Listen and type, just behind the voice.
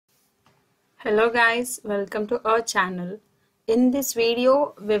Hello guys, welcome to our channel. In this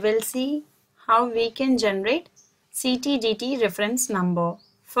video, we will see how we can generate CTDT reference number.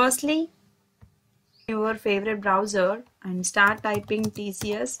 Firstly, your favorite browser and start typing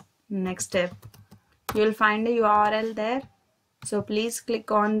TCS Nextstep. You will find a URL there. So please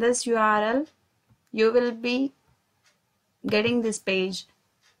click on this URL. You will be getting this page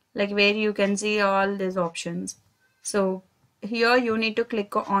like where you can see all these options. So here you need to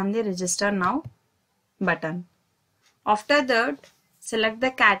click on the register now button. After that, select the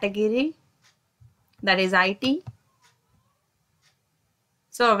category, that is IT.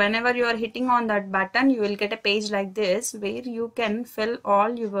 So whenever you are hitting on that button, you will get a page like this where you can fill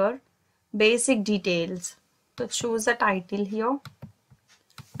all your basic details. So choose the title here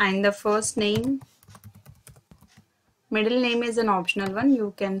and the first name. Middle name is an optional one,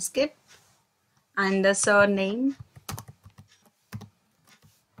 you can skip, and the surname.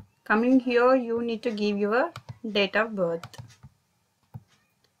 Coming here, you need to give your date of birth.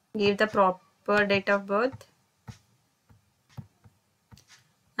 Give the proper date of birth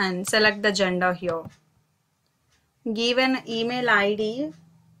and select the gender here. Give an email ID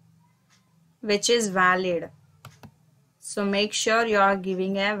which is valid. So make sure you are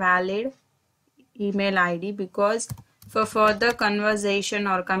giving a valid email ID because for further conversation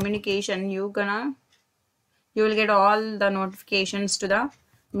or communication you will get all the notifications to the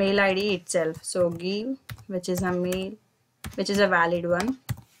mail ID itself. So give which is a valid one.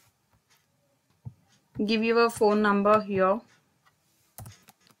 Give your phone number here.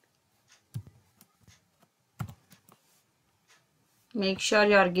 Make sure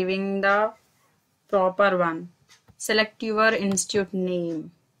you are giving the proper one. Select your institute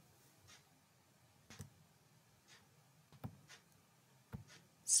name.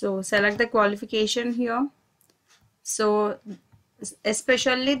 So select the qualification here. So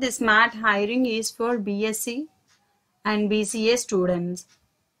especially the smart hiring is for BSc and BCA students.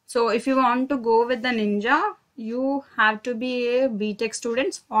 So if you want to go with the Ninja, you have to be a BTech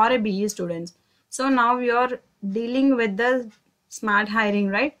students or a BE students. So now we are dealing with the smart hiring,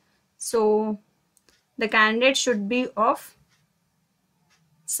 right? So the candidate should be of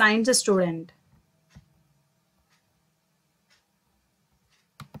science student.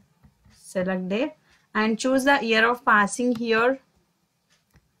 Select there and choose the year of passing here.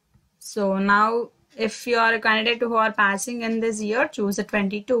 So now if you are a candidate who are passing in this year, choose a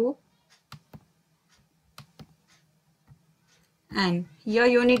 22. And here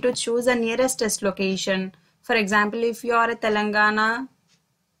you need to choose the nearest test location. For example, if you are a Telangana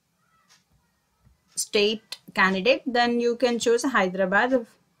state candidate, then you can choose Hyderabad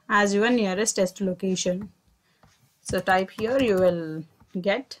as your nearest test location. So type here, you will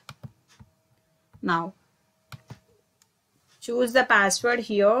get. Now choose the password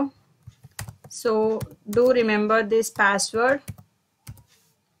here. So do remember this password.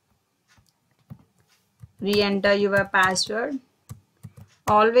 Re-enter your password.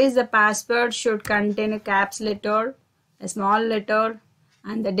 Always the password should contain a caps letter, a small letter,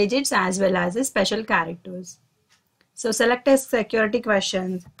 and the digits as well as the special characters. So select a security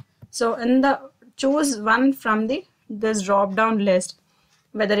question. So choose one from this drop down list,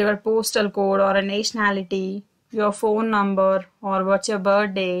 whether your postal code or a nationality, your phone number or what's your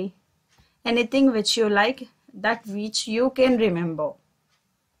birthday, anything which you like, that which you can remember.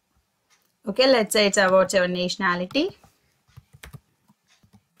 Okay, let's say it's about your nationality.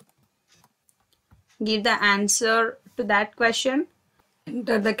 Give the answer to that question.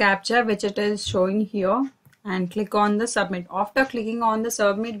 Enter the captcha which it is showing here and click on the submit. After clicking on the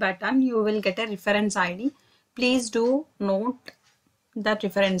submit button, you will get a reference ID. Please do note that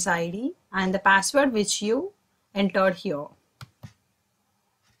reference ID and the password which you entered here.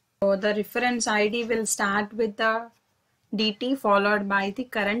 So the reference ID will start with the DT followed by the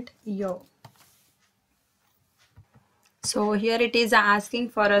current year. So here it is asking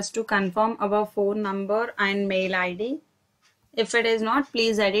for us to confirm our phone number and mail ID. If it is not,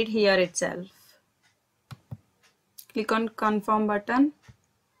 please edit here itself. Click on confirm button.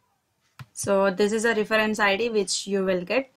 So this is a reference ID which you will get.